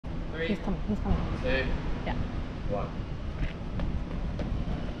He's coming. 2, yeah. 1.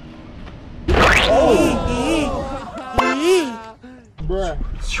 Bruh.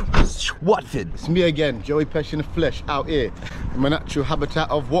 Watford. It's me again, Joey Pesci in the flesh, out here in my natural habitat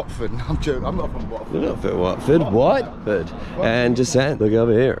of Watford. I'm joking, I'm not from Watford. You're not from Watford. Watford. And descent. Look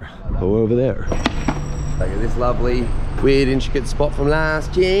over here. Or over there. Look at this lovely, weird, intricate spot from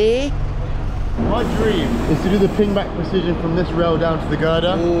last year. My dream is to do the ping back precision from this rail down to the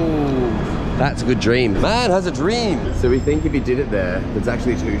girder. Ooh, that's a good dream. Man has a dream. So we think if he did it there, it's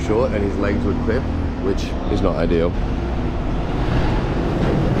actually too short and his legs would clip, which is not ideal.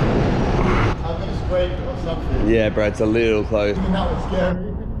 I'm gonna scrape it or something. Yeah, bro, it's a little close. Even that was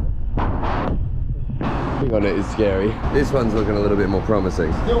scary. Hang on, it is scary. This one's looking a little bit more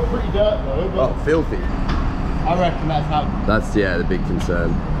promising. Still pretty dirt though, but Oh, filthy. I reckon that's how. That's, yeah, the big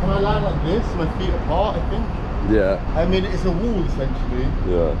concern. When I land like this, my feet apart, I think. Yeah. I mean, it's a wall essentially.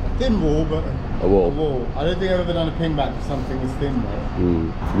 Yeah. A thin wall, but A wall. a wall. I don't think I've ever done a ping back for something this thin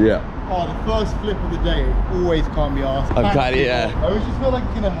though. Yeah. Oh, the first flip of the day always can't be asked. I'm kind of, yeah. I always just feel like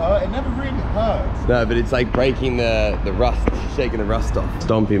it's gonna hurt. It never really hurts. No, but it's like breaking the rust, shaking the rust off.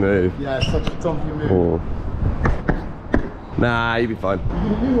 Stompy move. Yeah, it's such a stompy move. Oh. Nah, you'll be fine. You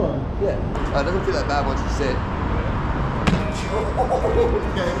gonna do one? Yeah. I never feel that bad once you sit.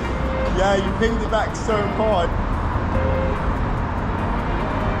 Okay. Yeah, you pinged it back so hard.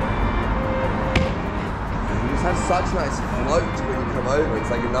 You just have such nice float when you come over. It's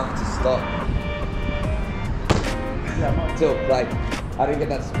like enough to stop. Yeah, Still, like, I didn't get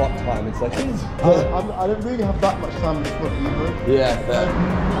that spot time. It's like, I don't really have that much time to flip either. yeah, fair.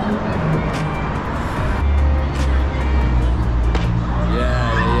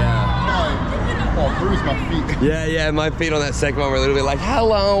 Oh, bruised my feet. Yeah, my feet on that second one were a little bit like,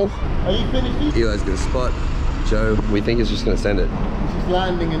 hello. Are you finished? Eli's gonna spot. Joe, we think he's just gonna send it. Just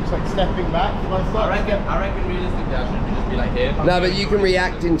landing and like stepping back. I reckon realistically I should just be like here. No, but you can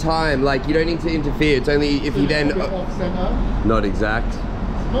react in time. Like, you don't need to interfere. It's only if he then... off center. Not exact.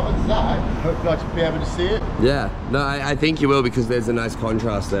 It's not exact. Hopefully I should be able to see it. Yeah. No, I think you will because there's a nice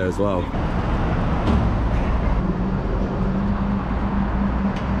contrast there as well.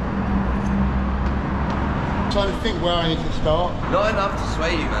 I'm trying to think where I need to start. Not enough to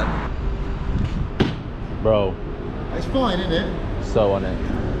sway you, man. Bro, It's fine, isn't it? so on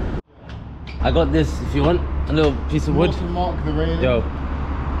it. I got this, if you want a little piece of wood. To mark the railing. Yo.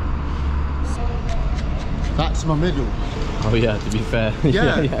 That's my middle. Oh yeah, to be fair.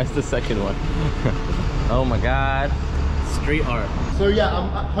 Yeah. Yeah, it's the second one. Oh my god. Street art. So yeah,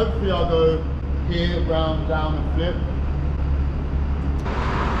 hopefully I'll go here, round, down and flip.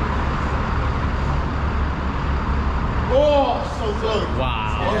 Oh, so close.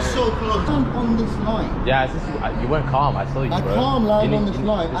 Wow. I was so close. I'm on this line. Yeah, it's just, you weren't calm, I saw you, I bro. can't land You on need- this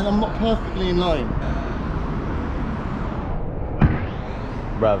line and I'm not perfectly in line.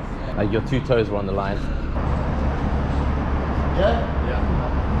 Bruv, like your 2 toes were on the line. Yeah? Yeah.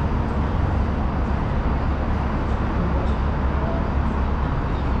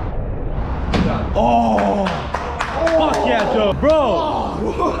 Oh! Fuck yeah, Joe. Bro!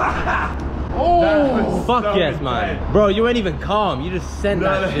 Oh! Fuck yes, man. Bro, you weren't even calm. You just sent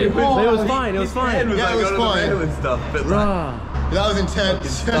that shit. But it was fine, it was fine. Yeah, it was fine. And stuff, but Bruh. That was intense.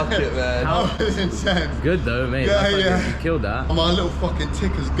 stuck it, man. That was intense. Good though, mate. Yeah, That's like yeah. You killed that. My little fucking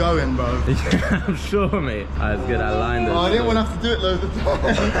ticker's going, bro. I'm sure, mate. That's good. I lined it. Oh, I didn't want to have to do it loads of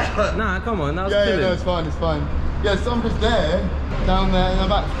times. Nah, come on. That was Yeah, killing. no, it's fine, it's fine. Yeah, so I'm just there, down there in the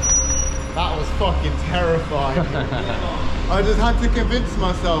back. That was fucking terrifying. I just had to convince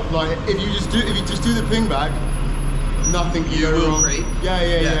myself, like, if you just do the ping back, nothing can go wrong. Free. Yeah.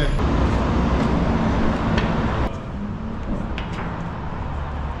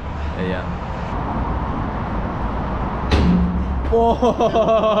 Yeah. Whoa!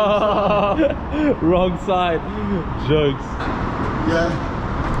 Wrong side. Jokes. Yeah.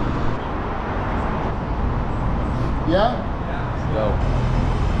 Yeah? Let's go.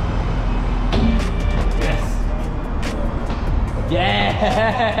 Yes! Yes!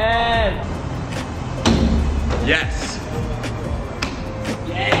 Yes!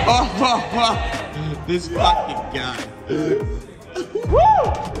 Yes! Oh, this fucking guy. Woo!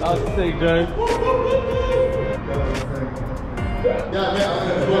 That was sick, Joe. Yeah,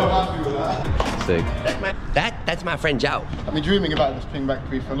 I'm well happy with that. Sick. That's my friend Joe. I've been dreaming about this ping back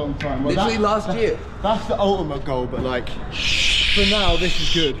pre for a long time. Well, Literally last year. That's the ultimate goal, but like, for now, this is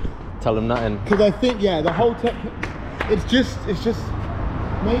good. Tell him nothing. Because I think, yeah, the whole tech, it's just,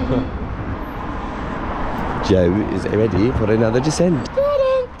 maybe. Joe is ready for another descent.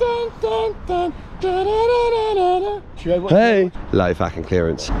 Hey! Low fucking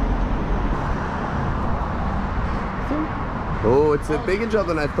clearance. Oh, it's a bigger drop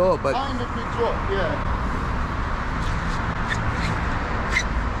than I thought, but... Kind of big drop, yeah.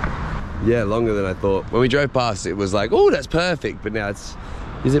 Yeah, longer than I thought. When we drove past, it was like, oh, that's perfect. But now it's...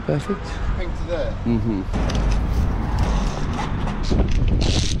 Is it perfect? Pink to there. Mm-hmm.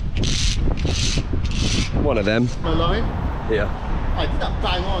 One of them. My line? Yeah. I did that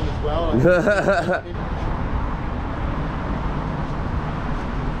bang on as well.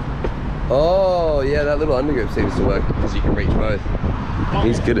 Oh, yeah, that little undergrip seems to work because you can reach both.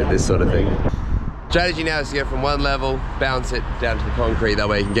 He's good at this sort of thing. Strategy now is to go from one level, bounce it down to the concrete. That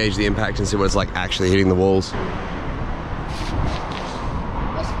way you can gauge the impact and see what it's like actually hitting the walls. That's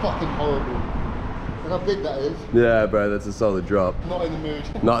fucking horrible. Look how big that is. Yeah, bro, that's a solid drop. Not in the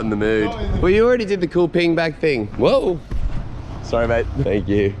mood. Not in the mood. Not in the mood. Well, you already did the cool ping back thing. Whoa. Sorry, mate. Thank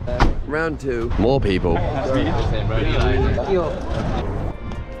you. Round 2. More people.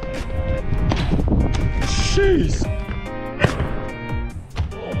 Jeez.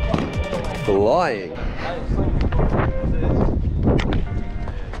 Flying.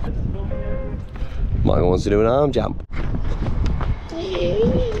 Michael wants to do an arm jump.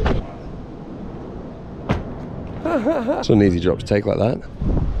 It's not an easy drop to take like that.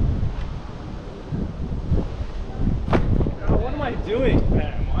 What am I doing,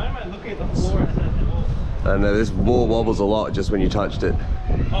 man? Why am I looking at the floor instead of the wall? I know, this wall wobbles a lot just when you touched it.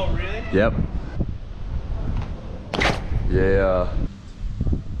 Oh, really? Yep. Yeah.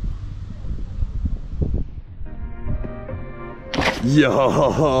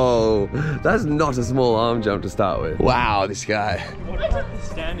 Yo, that's not a small arm jump to start with. Wow, this guy. What about the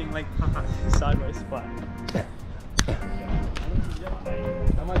standing like sideways flat?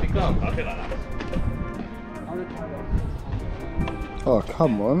 That might be calm. I'll feel like that. Oh,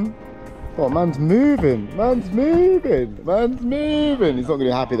 come on. Oh, man's moving. Man's moving. Man's moving. He's not going to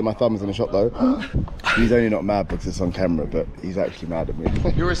be happy that my thumb's in the shot, though. He's only not mad because it's on camera, but he's actually mad at me.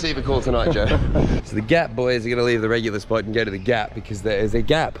 You'll receive a call tonight, Joe. So the Gap boys are going to leave the regular spot and go to the Gap because there is a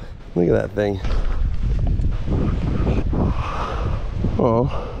gap. Look at that thing.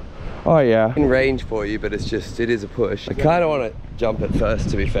 Oh yeah. In range for you, but it is a push. I kind of want to jump it first,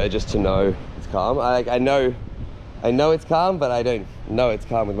 to be fair, just to know it's calm. I know it's calm, but I don't know it's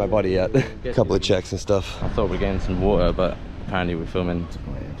calm with my body yet. A couple of checks and stuff. I thought we were getting some water, but apparently we're filming.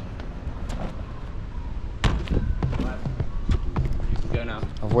 Go now.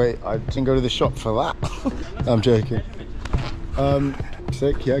 Oh, wait, I didn't go to the shop for that. I'm joking.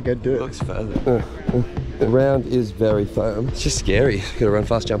 Sick, yeah, go do it. Looks further. The round is very firm. It's just scary. Gotta run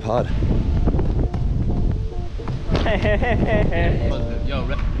fast, jump hard. Yo,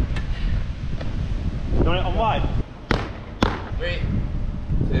 Doing it on wide. 3,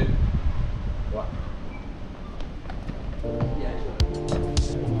 2, 1.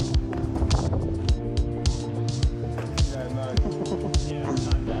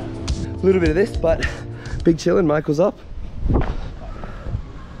 A little bit of this, but big chillin', Michael's up.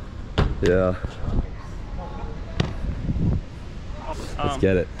 Yeah. Let's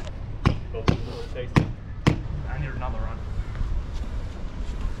get it. I need another run.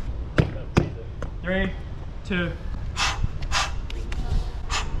 3, 2,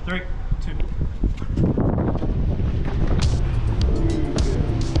 3, 2.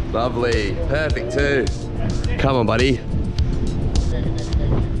 Lovely. Perfect too. Come on, buddy.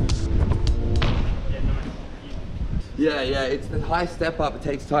 Yeah, it's the high step up. It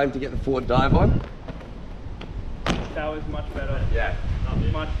takes time to get the forward dive on. That was much better. Yeah.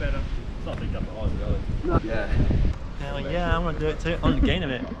 Much better. It's not big up at all, really. Yeah. Hell yeah, I'm gonna do it too. On the gain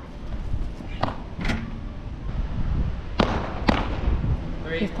of it.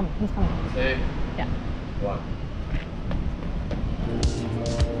 3, He's coming. 2, Yeah. 1.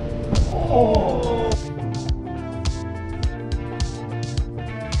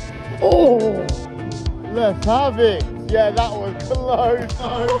 Oh! Let's have it! Yeah, that was close!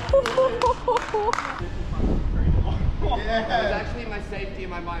 That was actually my safety in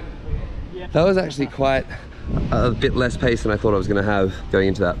my mind. That was actually quite a bit less pace than I thought I was going to have going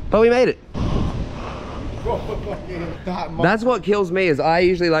into that. But we made it. That's what kills me, is I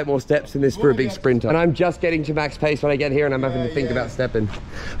usually like more steps than this for a big sprinter. And I'm just getting to max pace when I get here and I'm having to think about stepping.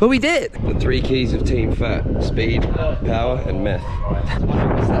 But we did! The 3 keys of Team Fat: speed, power, and meth.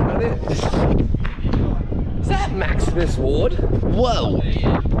 Is that not it? Is that Maximus Ward? Whoa!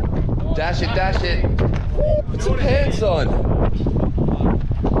 Dash it, dash it. Put some pants on.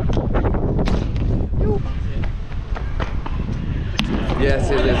 Yes,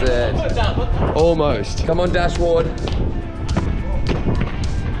 it is it. Almost. Come on, Dash Ward.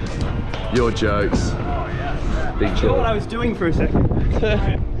 Your jokes. Big I chill. know what I was doing for a second.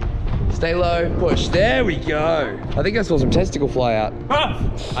 Stay low, push. There we go. I think I saw some testicle fly out.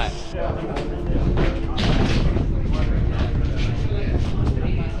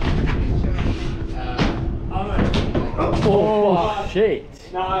 Oh,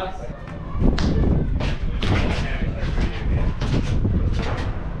 shit. Nice.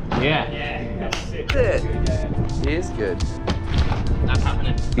 Yeah. He is good. That's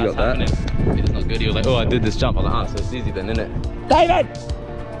happening. You got that? Happening. It's not good. He was like, oh, I did this jump. I was like, so it's easy then, isn't it? David!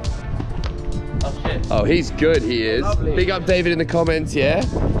 Oh, shit. Oh, he's good, he is. Lovely. Big up David in the comments, yeah?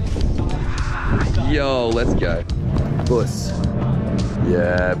 Yo, let's go. Puss.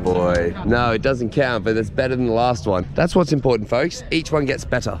 Yeah, boy. No, it doesn't count, but it's better than the last one. That's what's important, folks. Each one gets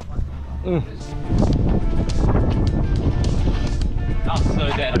better. That's so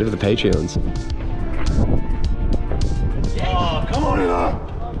dead. Whatever the Patreons. Oh, come on.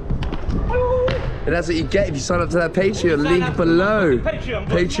 And that's what you get if you sign up to that Patreon. Link below.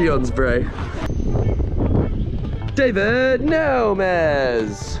 Patreons, bro. David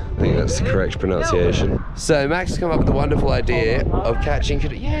Nelmes. I think that's the correct pronunciation. So Max has come up with the wonderful idea of catching.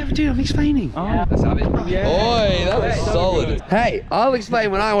 Yeah, dude, I'm explaining. Let's have it. Oi, that was solid. Hey, I'll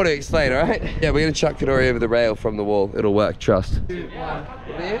explain when I want to explain, all right? Yeah, we're gonna chuck Fedori over the rail from the wall. It'll work, trust. Lift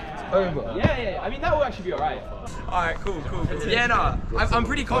over. Yeah. I mean, that will actually be alright. Alright, cool. Yeah, no, I'm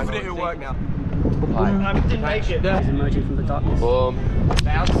pretty confident it'll work now. I didn't make it. He's emerging from the darkness. Boom.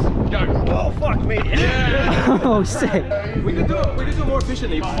 Bounce. Go. Oh, fuck me. Yeah. Oh, sick. We can do it more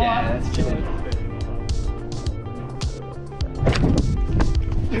efficiently. Yeah, that's chilling.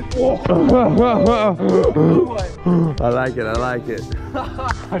 I like it.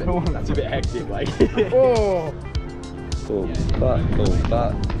 I don't want that's a bit hectic, like. Boom,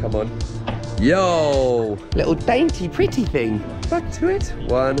 but, come on. Yo! Little dainty, pretty thing. Back to it.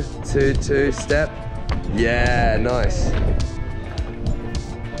 1, 2, 2, step. Yeah, nice.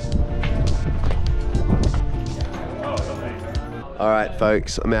 All right,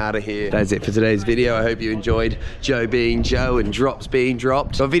 folks, I'm out of here. That's it for today's video. I hope you enjoyed Joe being Joe and drops being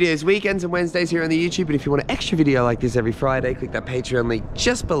dropped. Got videos weekends and Wednesdays here on the YouTube, and if you want an extra video like this every Friday, click that Patreon link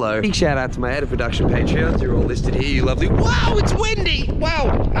just below. Big shout out to my Edit Production Patreons. You're all listed here, you lovely. Wow, it's windy! Wow,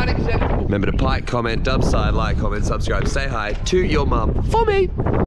 unacceptable. Remember to comment, dub side, like, comment, subscribe, say hi to your mum for me.